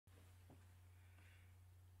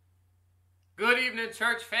Good evening,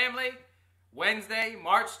 church family. Wednesday,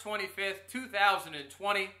 March 25th,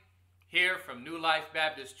 2020, here from New Life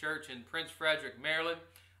Baptist Church in Prince Frederick, Maryland.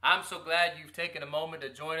 I'm so glad you've taken a moment to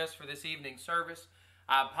join us for this evening's service.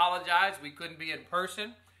 I apologize we couldn't be in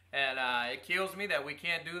person, and it kills me that we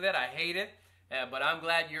can't do that. I hate it, but I'm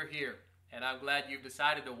glad you're here, and I'm glad you've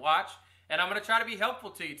decided to watch, and I'm going to try to be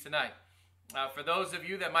helpful to you tonight. For those of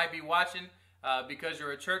you that might be watching because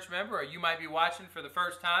you're a church member, or you might be watching for the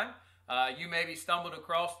first time, you maybe stumbled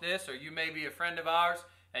across this, or you may be a friend of ours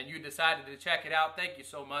and you decided to check it out. Thank you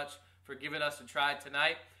so much for giving us a try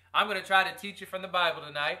tonight. I'm going to try to teach you from the Bible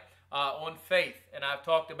tonight on faith, and I've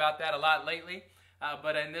talked about that a lot lately.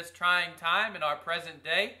 But in this trying time, in our present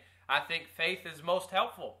day, I think faith is most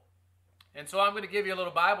helpful. And so I'm going to give you a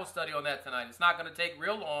little Bible study on that tonight. It's not going to take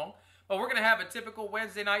real long, but we're going to have a typical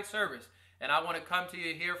Wednesday night service. And I want to come to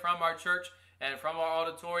you here from our church and from our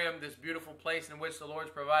auditorium, this beautiful place in which the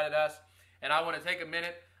Lord's provided us. And I want to take a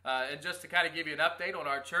minute and just to kind of give you an update on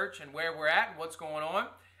our church and where we're at and what's going on.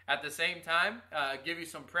 At the same time, give you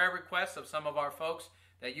some prayer requests of some of our folks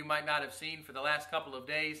that you might not have seen for the last couple of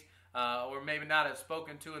days or maybe not have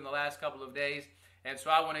spoken to in the last couple of days. And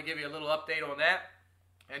so I want to give you a little update on that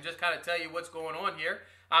and just kind of tell you what's going on here.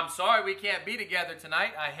 I'm sorry we can't be together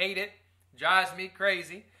tonight. I hate it. Drives me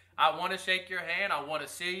crazy. I want to shake your hand. I want to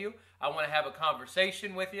see you. I want to have a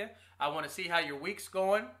conversation with you. I want to see how your week's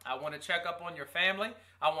going. I want to check up on your family.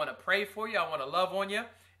 I want to pray for you. I want to love on you.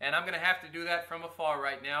 And I'm going to have to do that from afar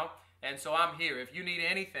right now. And so I'm here. If you need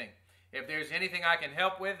anything, if there's anything I can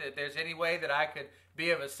help with, if there's any way that I could be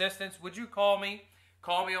of assistance, would you call me?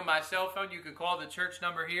 Call me on my cell phone. You can call the church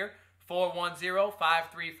number here,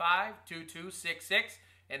 410-535-2266.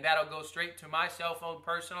 And that'll go straight to my cell phone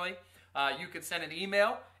personally. You can send an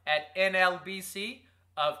email at NLBC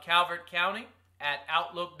of Calvert County at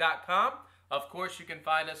Outlook.com. Of course, you can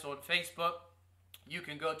find us on Facebook. You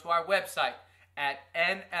can go to our website at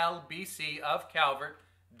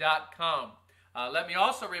NLBCofcalvert.com. Let me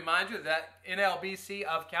also remind you that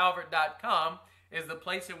NLBCofcalvert.com is the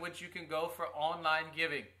place in which you can go for online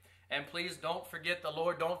giving. And please don't forget the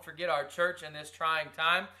Lord. Don't forget our church in this trying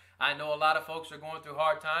time. I know a lot of folks are going through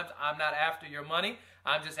hard times. I'm not after your money.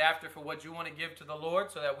 I'm just after for what you want to give to the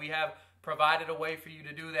Lord so that we have provided a way for you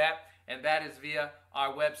to do that, and that is via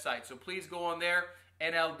our website. So please go on there,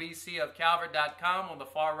 NLBCofcalvert.com. On the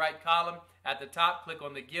far right column at the top, click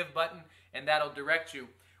on the Give button, and that'll direct you.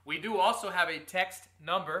 We do also have a text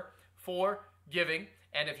number for giving,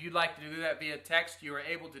 and if you'd like to do that via text, you are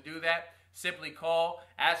able to do that. Simply call,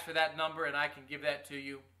 ask for that number, and I can give that to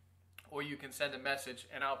you, or you can send a message,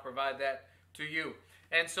 and I'll provide that to you.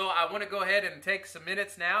 And so I want to go ahead and take some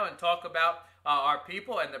minutes now and talk about our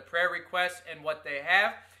people and the prayer requests and what they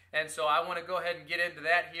have. And so I want to go ahead and get into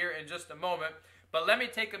that here in just a moment. But let me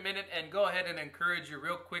take a minute and go ahead and encourage you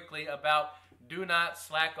real quickly about do not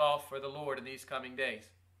slack off for the Lord in these coming days.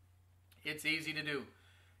 It's easy to do.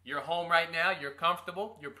 You're home right now. You're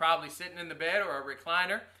comfortable. You're probably sitting in the bed or a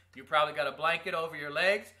recliner. You probably got a blanket over your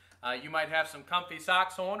legs. You might have some comfy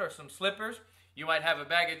socks on or some slippers. You might have a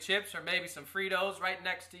bag of chips or maybe some Fritos right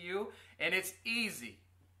next to you. And it's easy.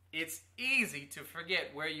 It's easy to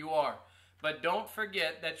forget where you are. But don't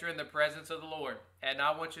forget that you're in the presence of the Lord. And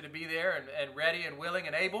I want you to be there and ready and willing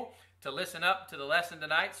and able to listen up to the lesson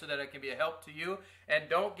tonight so that it can be a help to you. And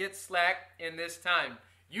don't get slack in this time.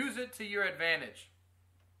 Use it to your advantage.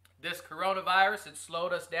 This coronavirus, it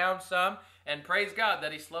slowed us down some. And praise God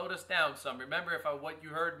that He slowed us down some. Remember what you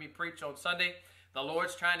heard me preach on Sunday, the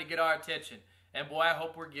Lord's trying to get our attention. And boy, I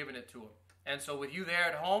hope we're giving it to Him. And so with you there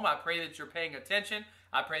at home, I pray that you're paying attention.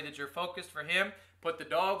 I pray that you're focused for Him. Put the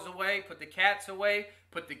dogs away, put the cats away,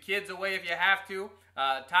 put the kids away if you have to.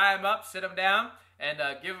 Tie them up, sit them down, and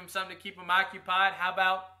give them something to keep them occupied. How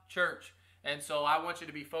about church? And so I want you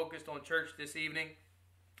to be focused on church this evening.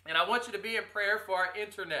 And I want you to be in prayer for our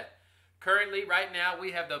internet. Currently, right now,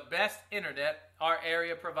 we have the best internet our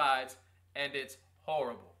area provides, and it's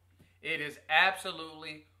horrible. It is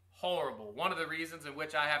absolutely horrible. One of the reasons in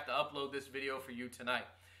which I have to upload this video for you tonight.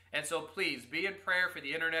 And so please be in prayer for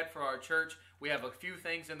the internet for our church. We have a few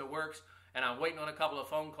things in the works, and I'm waiting on a couple of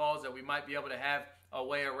phone calls that we might be able to have a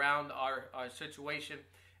way around our situation.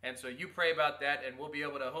 And so you pray about that, and we'll be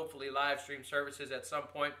able to hopefully live stream services at some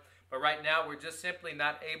point. But right now, we're just simply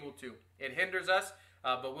not able to. It hinders us,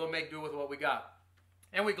 but we'll make do with what we got.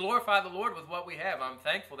 And we glorify the Lord with what we have. I'm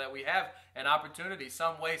thankful that we have an opportunity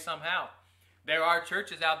some way, somehow. There are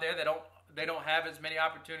churches out there that don't have as many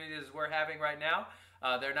opportunities as we're having right now.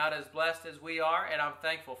 They're not as blessed as we are, and I'm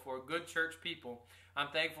thankful for good church people. I'm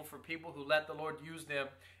thankful for people who let the Lord use them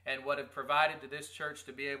and what have provided to this church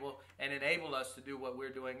to be able and enable us to do what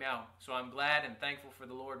we're doing now. So I'm glad and thankful for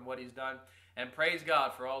the Lord and what He's done, and praise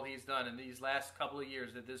God for all He's done in these last couple of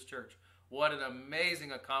years at this church. What an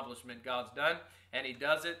amazing accomplishment God's done, and He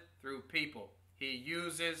does it through people. He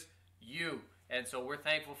uses you, and so we're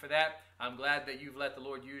thankful for that. I'm glad that you've let the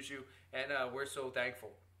Lord use you, and we're so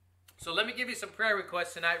thankful. So let me give you some prayer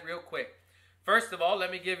requests tonight real quick. First of all, let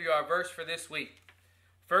me give you our verse for this week.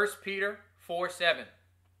 1 Peter 4:7.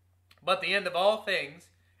 But the end of all things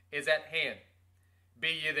is at hand.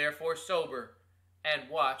 Be ye therefore sober, and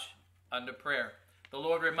watch unto prayer. The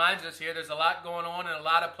Lord reminds us here there's a lot going on in a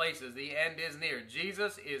lot of places. The end is near.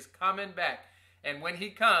 Jesus is coming back. And when He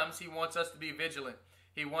comes, He wants us to be vigilant.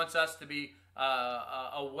 He wants us to be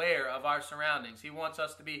aware of our surroundings. He wants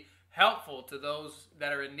us to be helpful to those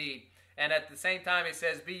that are in need. And at the same time, He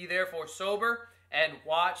says, be ye therefore sober, and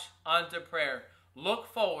watch unto prayer. Look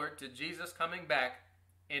forward to Jesus coming back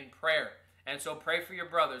in prayer. And so pray for your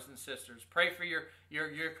brothers and sisters. Pray for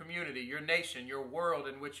your community, your nation, your world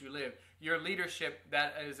in which you live, your leadership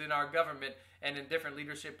that is in our government and in different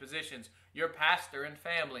leadership positions, your pastor and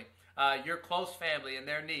family, your close family and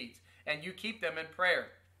their needs. And you keep them in prayer.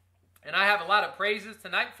 And I have a lot of praises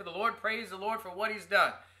tonight for the Lord. Praise the Lord for what He's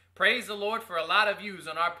done. Praise the Lord for a lot of views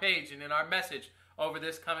on our page and in our message over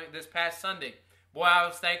this past Sunday. Boy, I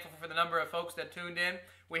was thankful for the number of folks that tuned in.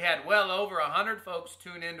 We had well over 100 folks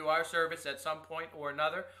tune into our service at some point or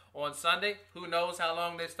another on Sunday. Who knows how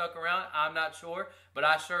long they stuck around? I'm not sure, but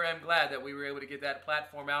I sure am glad that we were able to get that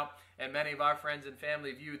platform out, and many of our friends and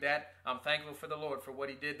family viewed that. I'm thankful for the Lord for what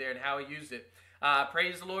He did there and how He used it.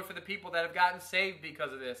 Praise the Lord for the people that have gotten saved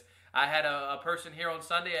because of this. I had a person here on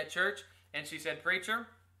Sunday at church, and she said, "Preacher,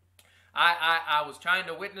 I was trying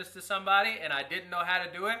to witness to somebody, and I didn't know how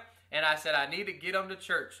to do it. And I said, I need to get them to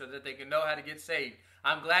church so that they can know how to get saved."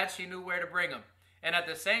 I'm glad she knew where to bring them. And at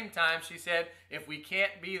the same time, she said, if we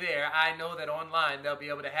can't be there, I know that online they'll be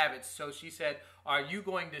able to have it. So she said, are you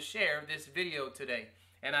going to share this video today?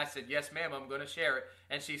 And I said, yes, ma'am, I'm going to share it.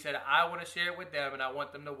 And she said, I want to share it with them, and I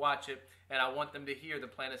want them to watch it, and I want them to hear the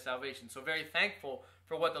plan of salvation. So very thankful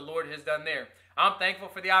for what the Lord has done there. I'm thankful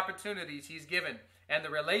for the opportunities He's given and the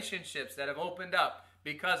relationships that have opened up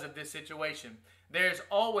because of this situation. There's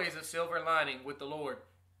always a silver lining with the Lord.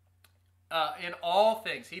 In all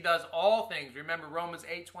things, He does all things. Remember Romans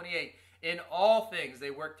 8:28. In all things, they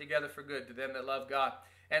work together for good to them that love God.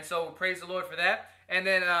 And so praise the Lord for that. And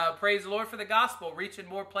then praise the Lord for the gospel reaching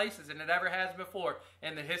more places than it ever has before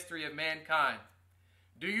in the history of mankind.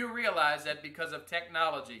 Do you realize that because of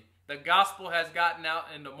technology, the gospel has gotten out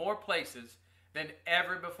into more places than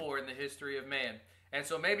ever before in the history of man? And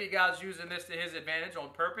so maybe God's using this to His advantage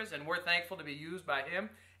on purpose, and we're thankful to be used by Him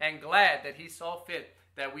and glad that He saw fit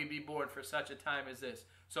that we be born for such a time as this.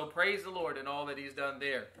 So praise the Lord in all that He's done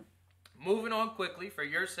there. Moving on quickly, for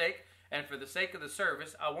your sake and for the sake of the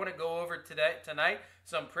service, I want to go over tonight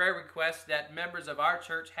some prayer requests that members of our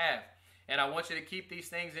church have. And I want you to keep these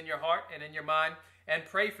things in your heart and in your mind and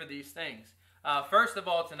pray for these things. First of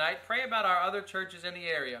all tonight, pray about our other churches in the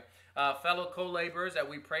area. Fellow co-laborers that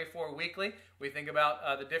we pray for weekly. We think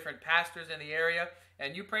about the different pastors in the area,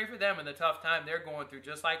 and you pray for them in the tough time they're going through,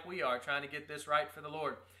 just like we are, trying to get this right for the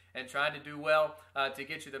Lord and trying to do well to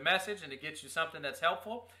get you the message and to get you something that's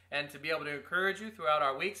helpful and to be able to encourage you throughout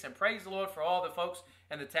our weeks. And praise the Lord for all the folks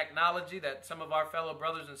and the technology that some of our fellow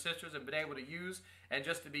brothers and sisters have been able to use and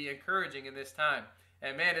just to be encouraging in this time.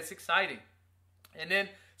 And man, it's exciting. And then,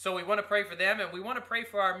 so we want to pray for them, and we want to pray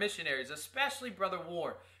for our missionaries, especially Brother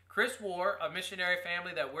War. Chris War, a missionary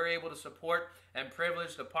family that we're able to support and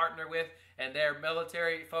privileged to partner with, and they're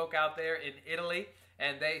military folk out there in Italy,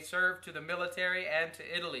 and they serve to the military and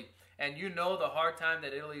to Italy. And you know the hard time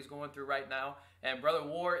that Italy is going through right now. And Brother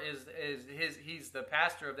War he's the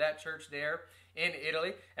pastor of that church there in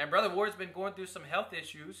Italy. And Brother War's been going through some health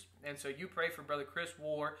issues, and so you pray for Brother Chris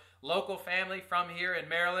War, local family from here in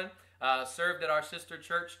Maryland, served at our sister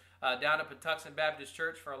church down at Patuxent Baptist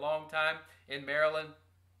Church for a long time in Maryland.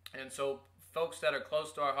 And so folks that are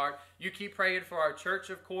close to our heart, you keep praying for our church,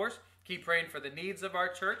 of course. Keep praying for the needs of our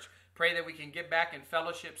church. Pray that we can get back in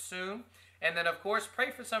fellowship soon. And then, of course,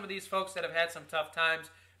 pray for some of these folks that have had some tough times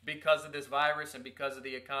because of this virus and because of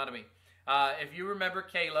the economy. If you remember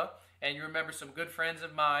Kayla, and you remember some good friends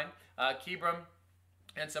of mine, Kibram,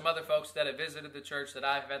 and some other folks that have visited the church that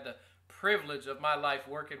I've had the privilege of my life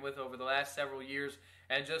working with over the last several years,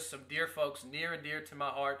 and just some dear folks near and dear to my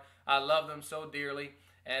heart. I love them so dearly.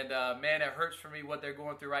 And man, it hurts for me what they're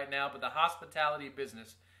going through right now, but the hospitality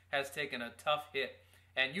business has taken a tough hit.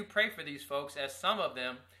 And you pray for these folks, as some of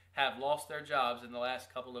them have lost their jobs in the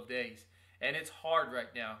last couple of days. And it's hard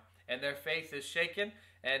right now. And their faith is shaken,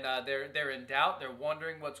 and they're in doubt. They're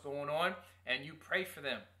wondering what's going on. And you pray for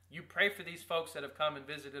them. You pray for these folks that have come and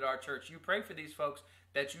visited our church. You pray for these folks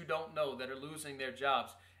that you don't know that are losing their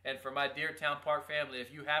jobs. And for my dear Town Park family,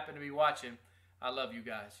 if you happen to be watching, I love you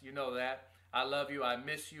guys. You know that. I love you. I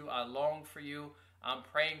miss you. I long for you. I'm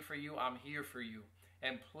praying for you. I'm here for you.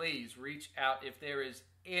 And please reach out if there is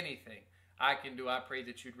anything I can do. I pray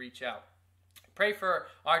that you'd reach out. Pray for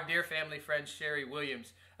our dear family friend, Sherry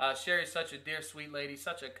Williams. Sherry's such a dear, sweet lady,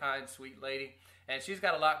 such a kind, sweet lady. And she's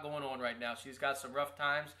got a lot going on right now. She's got some rough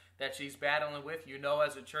times that she's battling with. You know,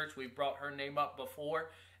 as a church, we've brought her name up before.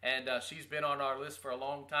 And she's been on our list for a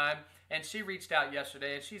long time. And she reached out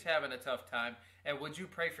yesterday, and she's having a tough time. And would you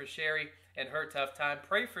pray for Sherry and her tough time?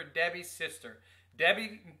 Pray for Debbie's sister.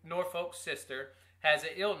 Debbie Norfolk's sister has an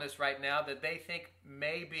illness right now that they think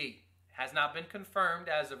may be, has not been confirmed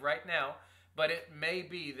as of right now, but it may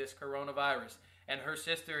be this coronavirus. And her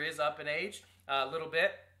sister is up in age a little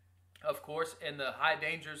bit, of course, in the high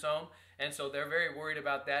danger zone. And so they're very worried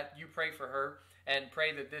about that. You pray for her and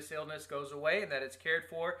pray that this illness goes away and that it's cared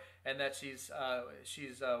for and that she's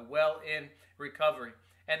well in recovery.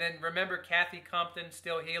 And then remember Kathy Compton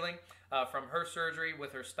still healing from her surgery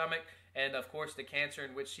with her stomach and, of course, the cancer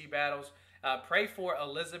in which she battles. Pray for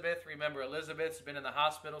Elizabeth. Remember, Elizabeth's been in the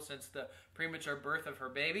hospital since the premature birth of her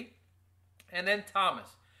baby. And then Thomas.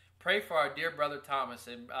 Pray for our dear brother Thomas.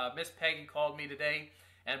 And Miss Peggy called me today,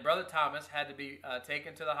 and Brother Thomas had to be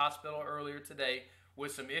taken to the hospital earlier today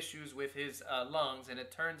with some issues with his lungs, and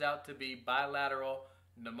it turns out to be bilateral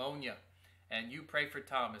pneumonia. And you pray for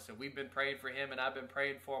Thomas, and we've been praying for him, and I've been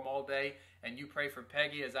praying for him all day. And you pray for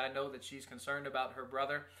Peggy, as I know that she's concerned about her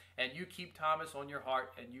brother. And you keep Thomas on your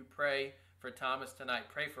heart, and you pray for Thomas tonight.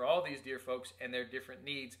 Pray for all these dear folks and their different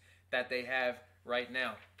needs that they have right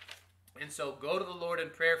now. And so go to the Lord in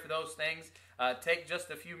prayer for those things. Take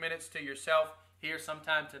just a few minutes to yourself here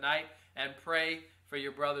sometime tonight and pray for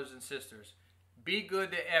your brothers and sisters. Be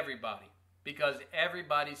good to everybody, because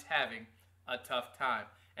everybody's having a tough time.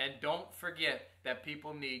 And don't forget that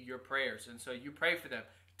people need your prayers. And so you pray for them.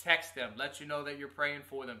 Text them. Let you know that you're praying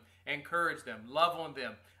for them. Encourage them. Love on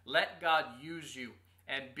them. Let God use you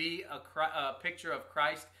and be a picture of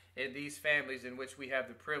Christ in these families in which we have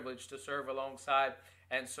the privilege to serve alongside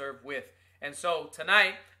and serve with. And so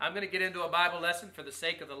tonight, I'm going to get into a Bible lesson for the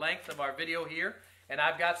sake of the length of our video here. And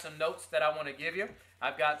I've got some notes that I want to give you.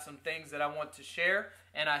 I've got some things that I want to share,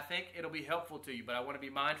 and I think it'll be helpful to you. But I want to be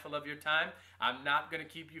mindful of your time. I'm not going to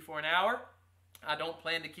keep you for an hour. I don't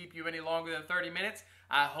plan to keep you any longer than 30 minutes.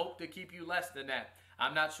 I hope to keep you less than that.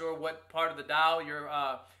 I'm not sure what part of the dial your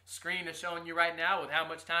screen is showing you right now with how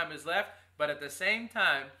much time is left. But at the same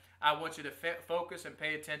time, I want you to focus and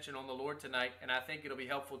pay attention on the Lord tonight, and I think it'll be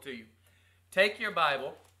helpful to you. Take your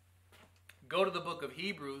Bible, go to the book of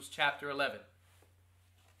Hebrews, chapter 11.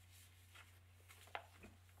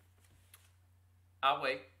 I'll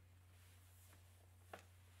wait.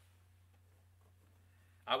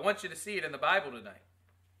 I want you to see it in the Bible tonight.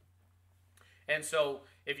 And so,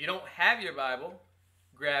 if you don't have your Bible,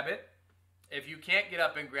 grab it. If you can't get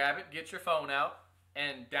up and grab it, get your phone out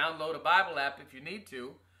and download a Bible app if you need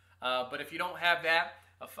to. But if you don't have that,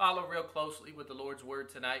 follow real closely with the Lord's Word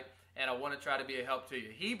tonight, and I want to try to be a help to you.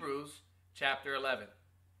 Hebrews chapter 11.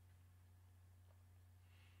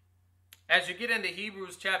 As you get into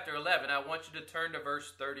Hebrews chapter 11, I want you to turn to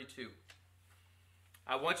verse 32.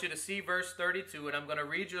 I want you to see verse 32, and I'm going to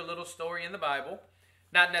read you a little story in the Bible.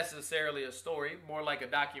 Not necessarily a story, more like a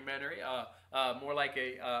documentary, more like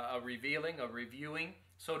a reviewing,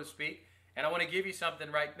 so to speak. And I want to give you something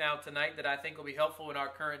right now tonight that I think will be helpful in our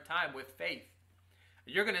current time with faith.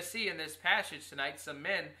 You're going to see in this passage tonight some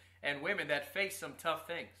men and women that face some tough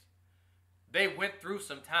things. They went through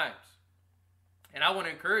some times. And I want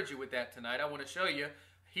to encourage you with that tonight. I want to show you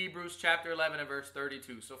Hebrews chapter 11 and verse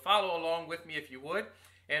 32. So follow along with me if you would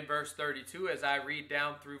in verse 32 as I read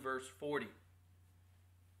down through verse 40.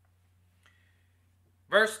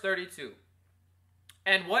 Verse 32.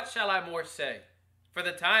 And what shall I more say? For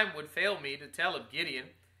the time would fail me to tell of Gideon,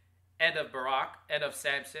 and of Barak, and of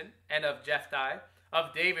Samson, and of Jephthah,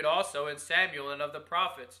 of David also, and Samuel, and of the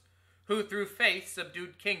prophets, who through faith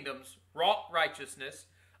subdued kingdoms, wrought righteousness,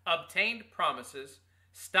 obtained promises,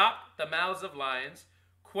 stopped the mouths of lions,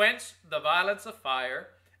 quenched the violence of fire,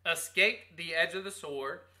 escaped the edge of the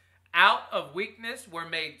sword, out of weakness were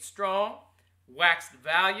made strong, waxed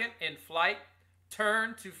valiant in flight,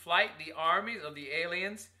 turned to flight the armies of the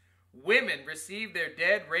aliens. Women received their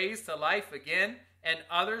dead raised to life again, and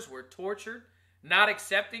others were tortured. not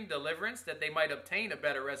accepting deliverance that they might obtain a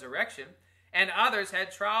better resurrection. And others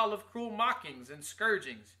had trial of cruel mockings and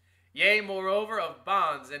scourgings, yea, moreover, of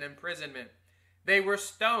bonds and imprisonment. They were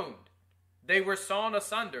stoned, they were sawn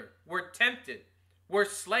asunder, were tempted, were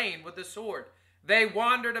slain with the sword. They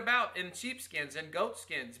wandered about in sheepskins and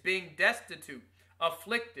goatskins, being destitute,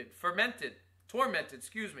 afflicted, tormented,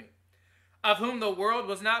 of whom the world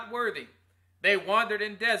was not worthy. They wandered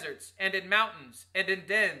in deserts and in mountains and in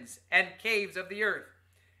dens and caves of the earth.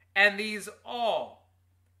 And these all,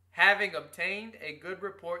 having obtained a good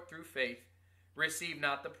report through faith, received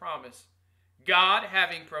not the promise. God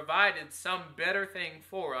having provided some better thing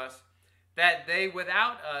for us, that they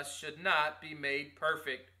without us should not be made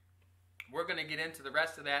perfect. We're going to get into the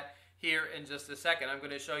rest of that here in just a second. I'm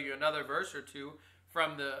going to show you another verse or two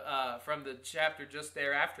from the chapter just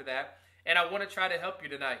there after that, and I want to try to help you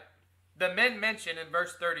tonight. The men mentioned in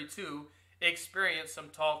verse 32 experienced some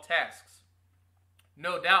tall tasks.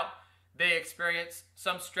 No doubt they experienced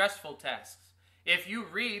some stressful tasks. If you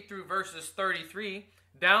read through verses 33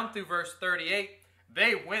 down through verse 38,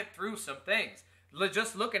 they went through some things.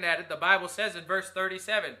 Just looking at it, the Bible says in verse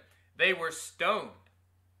 37, they were stoned.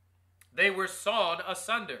 They were sawn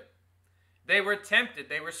asunder. They were tempted.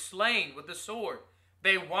 They were slain with the sword.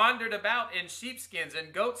 They wandered about in sheepskins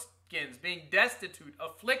and goatskins, being destitute,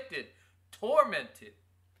 afflicted, tormented.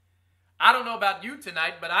 I don't know about you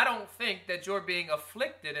tonight, but I don't think that you're being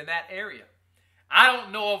afflicted in that area. I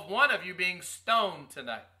don't know of one of you being stoned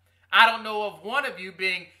tonight. I don't know of one of you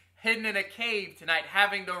being hidden in a cave tonight,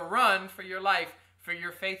 having to run for your life, for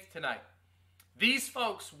your faith tonight. These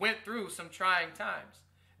folks went through some trying times.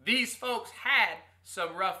 These folks had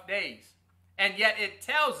some rough days. And yet it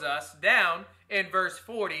tells us down in verse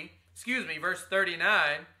 39,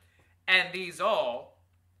 and these all,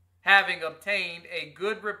 having obtained a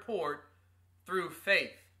good report through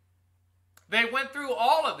faith. They went through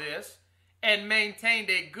all of this and maintained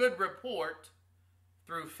a good report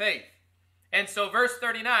through faith. And so verse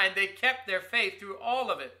 39, they kept their faith through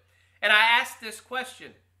all of it. And I asked this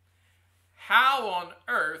question: how on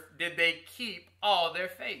earth did they keep all their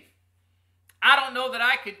faith? I don't know that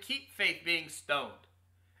I could keep faith being stoned.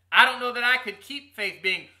 I don't know that I could keep faith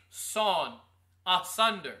being sawn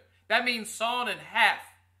asunder. That means sawn in half.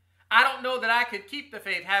 I don't know that I could keep the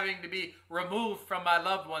faith having to be removed from my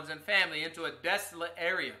loved ones and family into a desolate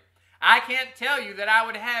area. I can't tell you that I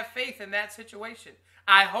would have faith in that situation.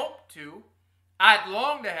 I hope to. I'd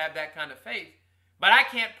long to have that kind of faith. But I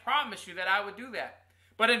can't promise you that I would do that.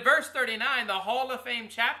 But in verse 39, the Hall of Fame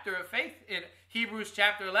chapter of faith in Hebrews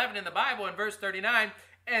chapter 11 in the Bible, in verse 39,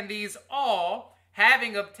 and these all,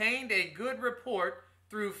 having obtained a good report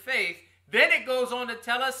through faith, then it goes on to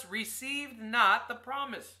tell us, received not the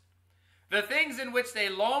promise. The things in which they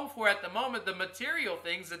long for at the moment, the material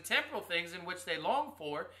things, the temporal things in which they long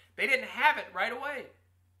for, they didn't have it right away.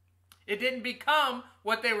 It didn't become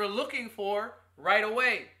what they were looking for right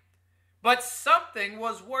away. But something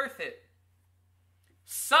was worth it.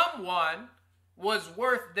 Someone was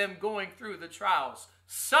worth them going through the trials.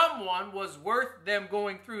 Someone was worth them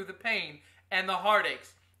going through the pain and the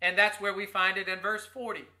heartaches. And that's where we find it in verse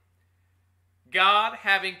 40. God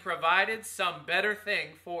having provided some better thing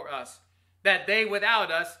for us, that they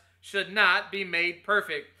without us should not be made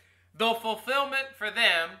perfect. The fulfillment for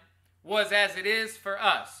them was as it is for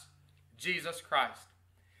us, Jesus Christ.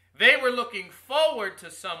 They were looking forward to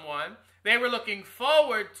someone. They were looking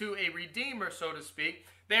forward to a Redeemer, so to speak.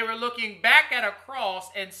 They were looking back at a cross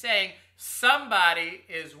and saying, somebody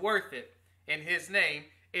is worth it. And his name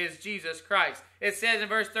is Jesus Christ. It says in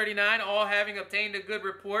verse 39, all having obtained a good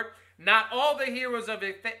report, not all the heroes of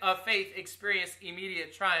faith experienced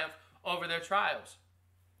immediate triumph over their trials.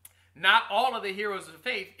 Not all of the heroes of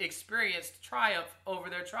faith experienced triumph over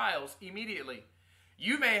their trials immediately.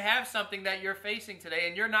 You may have something that you're facing today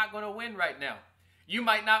and you're not going to win right now. You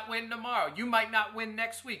might not win tomorrow. You might not win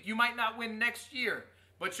next week. You might not win next year.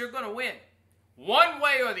 But you're going to win. One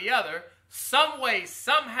way or the other, some way,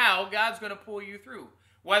 somehow, God's going to pull you through.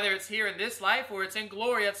 Whether it's here in this life or it's in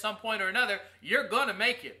glory at some point or another, you're going to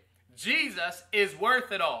make it. Jesus is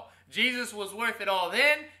worth it all. Jesus was worth it all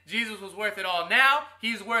then. Jesus was worth it all now.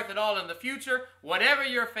 He's worth it all in the future. Whatever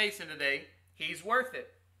you're facing today, he's worth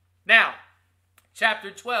it. Now,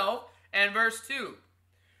 chapter 12 and verse 2.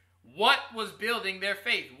 What was building their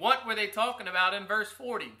faith? What were they talking about in verse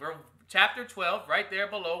 40? Chapter 12, right there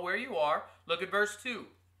below where you are. Look at verse 2.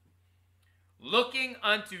 Looking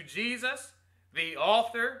unto Jesus, the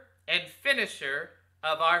author and finisher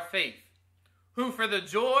of our faith, who for the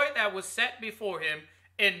joy that was set before him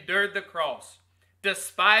endured the cross,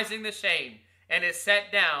 despising the shame, and is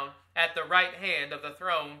set down at the right hand of the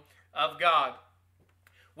throne of God.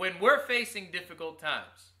 when we're facing difficult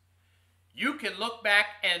times, you can look back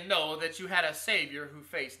and know that you had a Savior who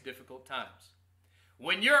faced difficult times.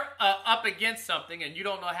 When you're up against something and you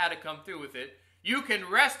don't know how to come through with it, you can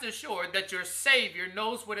rest assured that your Savior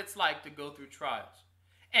knows what it's like to go through trials.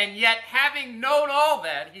 And yet, having known all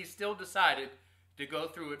that, he still decided to go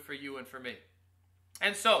through it for you and for me.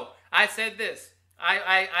 And so, I said this.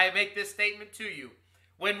 I make this statement to you.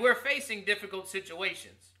 When we're facing difficult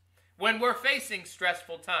situations, when we're facing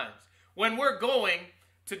stressful times, when we're going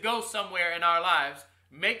to go somewhere in our lives,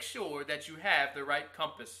 make sure that you have the right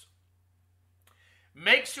compass.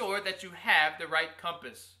 Make sure that you have the right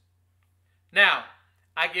compass. Now,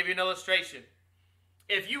 I give you an illustration.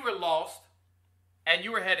 If you were lost and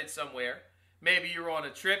you were headed somewhere, maybe you were on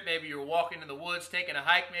a trip, maybe you were walking in the woods, taking a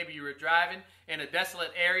hike, maybe you were driving in a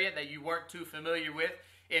desolate area that you weren't too familiar with.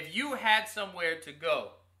 If you had somewhere to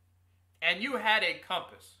go and you had a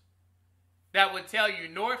compass that would tell you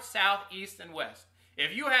north, south, east, and west,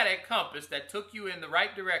 if you had a compass that took you in the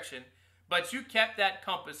right direction, but you kept that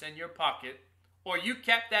compass in your pocket, or you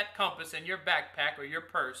kept that compass in your backpack or your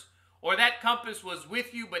purse, or that compass was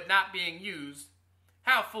with you but not being used,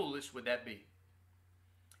 how foolish would that be?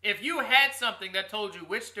 If you had something that told you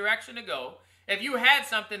which direction to go, if you had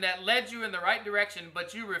something that led you in the right direction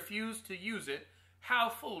but you refused to use it, how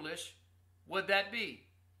foolish would that be?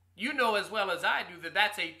 You know as well as I do that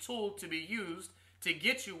that's a tool to be used to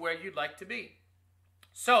get you where you'd like to be.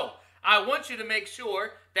 So, I want you to make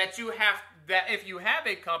sure that if you have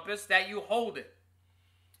a compass, that you hold it.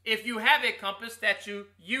 If you have a compass, that you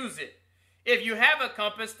use it. If you have a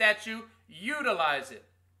compass, that you utilize it.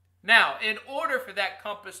 Now, in order for that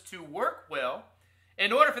compass to work well,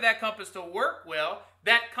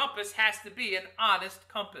 that compass has to be an honest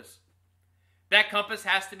compass. That compass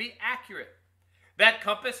has to be accurate. That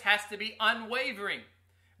compass has to be unwavering.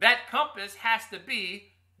 That compass has to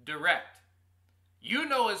be direct. You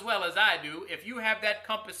know as well as I do, if you have that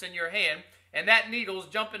compass in your hand and that needle's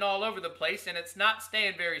jumping all over the place and it's not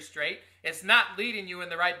staying very straight, it's not leading you in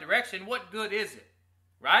the right direction, what good is it?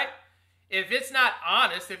 Right? If it's not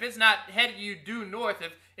honest, if it's not heading you due north,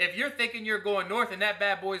 if you're thinking you're going north and that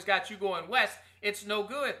bad boy's got you going west, it's no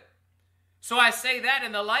good. So I say that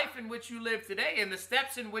in the life in which you live today, in the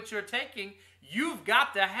steps in which you're taking, you've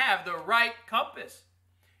got to have the right compass.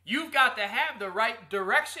 You've got to have the right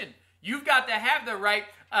direction. You've got to have the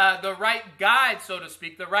right guide, so to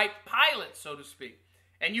speak, the right pilot, so to speak.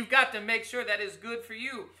 And you've got to make sure that it's good for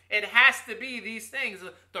you. It has to be these things.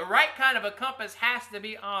 The right kind of a compass has to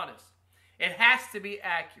be honest. It has to be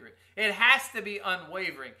accurate. It has to be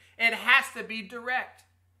unwavering. It has to be direct.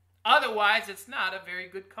 Otherwise, it's not a very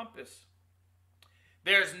good compass.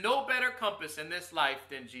 There's no better compass in this life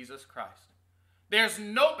than Jesus Christ. There's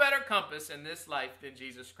no better compass in this life than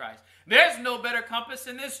Jesus Christ. There's no better compass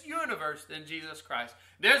in this universe than Jesus Christ.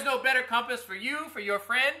 There's no better compass for you, for your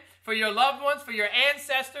friend, for your loved ones, for your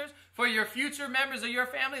ancestors, for your future members of your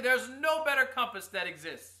family. There's no better compass that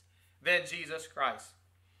exists than Jesus Christ.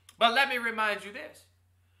 But let me remind you this.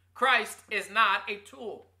 Christ is not a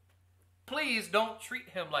tool. Please don't treat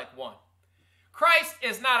him like one. Christ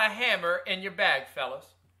is not a hammer in your bag, fellas.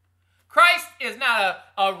 Christ is not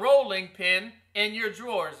a rolling pin in your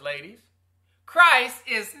drawers, ladies. Christ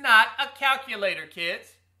is not a calculator,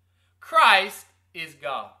 kids. Christ is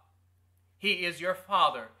God. He is your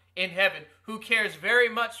Father in heaven who cares very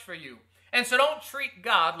much for you. And so don't treat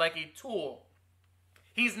God like a tool.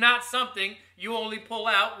 He's not something you only pull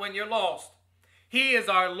out when you're lost. He is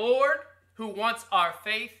our Lord who wants our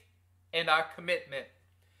faith and our commitment.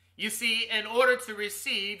 You see, in order to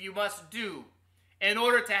receive, you must do. In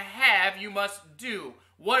order to have, you must do.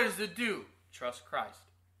 What is the do? Trust Christ.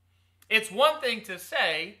 It's one thing to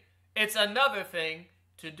say, it's another thing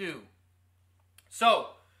to do. So,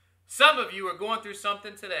 some of you are going through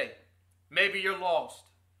something today. Maybe you're lost.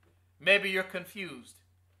 Maybe you're confused.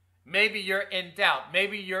 Maybe you're in doubt.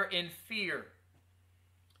 Maybe you're in fear.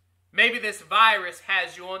 Maybe this virus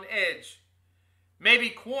has you on edge. Maybe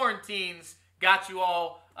quarantines got you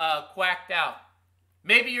all quacked out.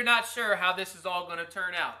 Maybe you're not sure how this is all going to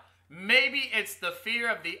turn out. Maybe it's the fear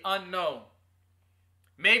of the unknown.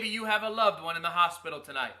 Maybe you have a loved one in the hospital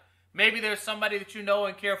tonight. Maybe there's somebody that you know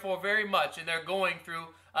and care for very much, and they're going through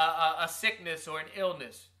a sickness or an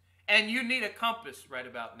illness. And you need a compass right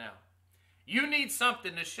about now. You need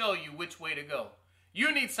something to show you which way to go.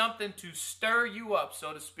 You need something to stir you up,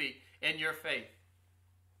 so to speak, in your faith.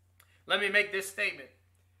 Let me make this statement.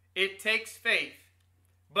 It takes faith,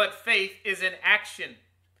 but faith is an action,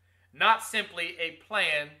 not simply a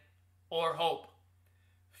plan or hope.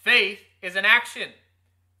 Faith is an action.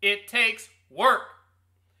 It takes work.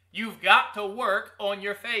 You've got to work on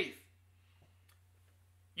your faith.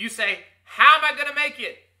 You say, how am I going to make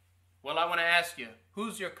it? Well, I want to ask you,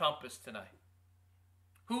 who's your compass tonight?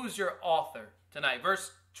 Who's your author tonight?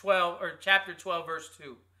 Verse 12, or chapter 12, verse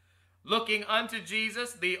 2. Looking unto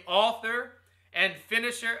Jesus, the author and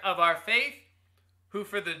finisher of our faith, who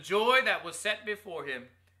for the joy that was set before him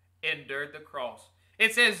endured the cross.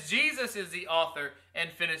 It says Jesus is the author and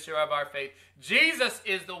finisher of our faith. Jesus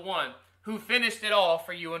is the one who finished it all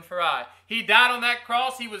for you and for I. He died on that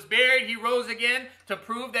cross. He was buried. He rose again to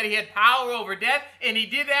prove that he had power over death. And he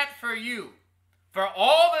did that for you, for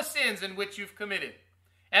all the sins in which you've committed.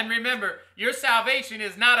 And remember, your salvation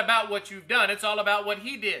is not about what you've done. It's all about what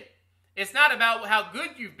he did. It's not about how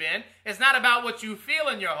good you've been. It's not about what you feel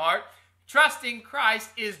in your heart. Trusting Christ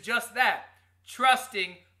is just that.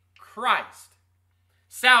 Trusting Christ.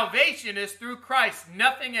 Salvation is through Christ,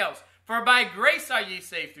 nothing else. For by grace are ye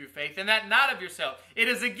saved through faith, and that not of yourself. It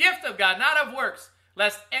is a gift of God, not of works,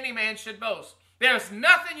 lest any man should boast. There is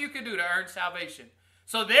nothing you can do to earn salvation.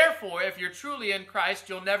 So therefore, if you're truly in Christ,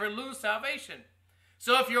 you'll never lose salvation.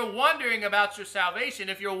 So if you're wondering about your salvation,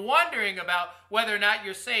 if you're wondering about whether or not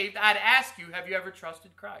you're saved, I'd ask you, have you ever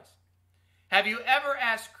trusted Christ? Have you ever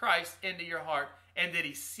asked Christ into your heart, and did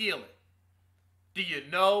he seal it? Do you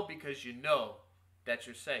know because you know that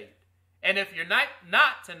you're saved? And if you're not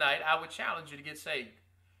tonight, I would challenge you to get saved.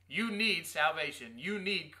 You need salvation. You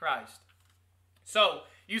need Christ. So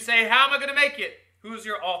you say, how am I going to make it? Who's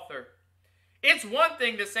your author? It's one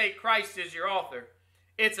thing to say Christ is your author.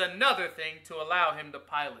 It's another thing to allow him to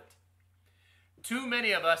pilot. Too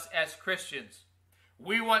many of us as Christians,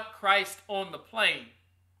 we want Christ on the plane,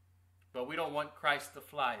 but we don't want Christ to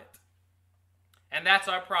fly it. And that's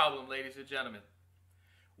our problem, ladies and gentlemen.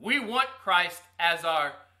 We want Christ as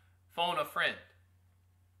our phone a friend.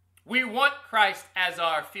 We want Christ as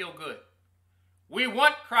our feel-good. We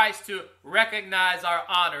want Christ to recognize our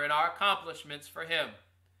honor and our accomplishments for him.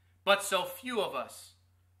 But so few of us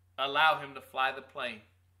allow him to fly the plane.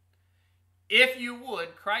 If you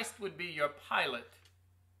would, Christ would be your pilot,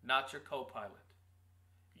 not your co-pilot.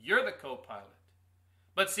 You're the co-pilot.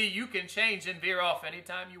 But see, you can change and veer off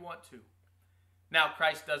anytime you want to. Now,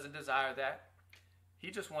 Christ doesn't desire that. He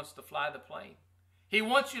just wants to fly the plane. He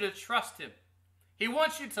wants you to trust him. He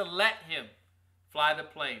wants you to let him fly the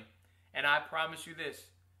plane. And I promise you this,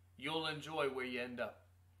 you'll enjoy where you end up.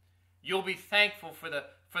 You'll be thankful for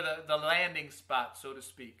the landing spot, so to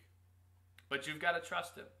speak. But you've got to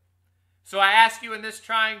trust him. So I ask you in this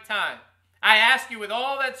trying time, I ask you with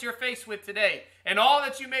all that you're faced with today and all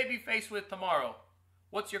that you may be faced with tomorrow,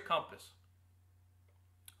 what's your compass?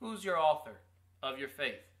 Who's your author of your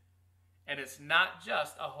faith? And it's not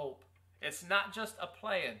just a hope. It's not just a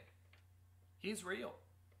plan. He's real.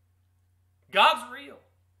 God's real.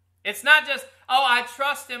 It's not just, oh, I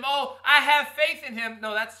trust him. Oh, I have faith in him.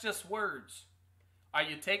 No, that's just words. Are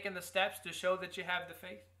you taking the steps to show that you have the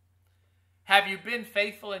faith? Have you been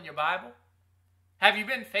faithful in your Bible? Have you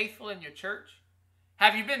been faithful in your church?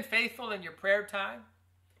 Have you been faithful in your prayer time?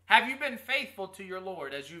 Have you been faithful to your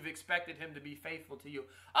Lord as you've expected him to be faithful to you?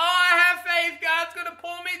 Oh, I have faith. God's going to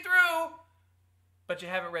pull me through. But you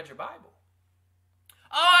haven't read your Bible.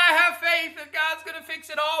 Oh, I have faith that God's going to fix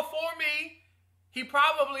it all for me. He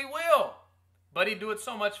probably will. But he'd do it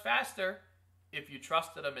so much faster if you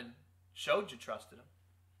trusted him and showed you trusted him.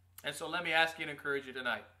 And so let me ask you and encourage you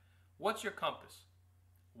tonight. What's your compass?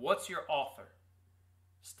 What's your author?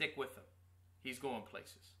 Stick with him. He's going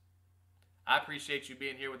places. I appreciate you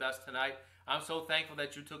being here with us tonight. I'm so thankful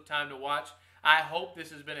that you took time to watch. I hope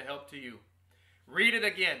this has been a help to you. Read it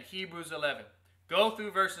again, Hebrews 11. Go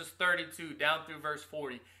through verses 32 down through verse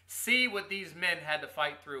 40. See what these men had to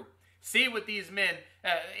fight through. See what these men,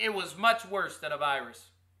 it was much worse than a virus.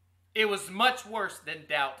 It was much worse than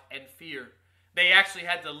doubt and fear. They actually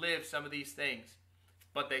had to live some of these things.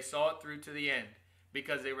 But they saw it through to the end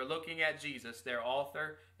because they were looking at Jesus, their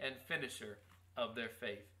author and finisher of their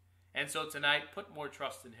faith. And so tonight, put more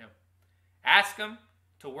trust in him. Ask him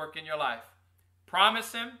to work in your life.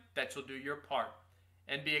 Promise him that you'll do your part.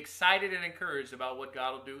 And be excited and encouraged about what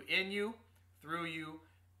God will do in you, through you,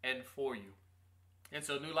 and for you. And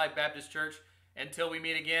so New Life Baptist Church, until we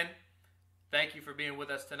meet again, thank you for being with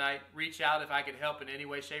us tonight. Reach out if I could help in any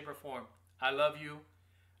way, shape, or form. I love you.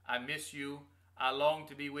 I miss you. I long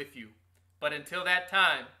to be with you. But until that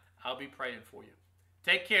time, I'll be praying for you.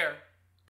 Take care.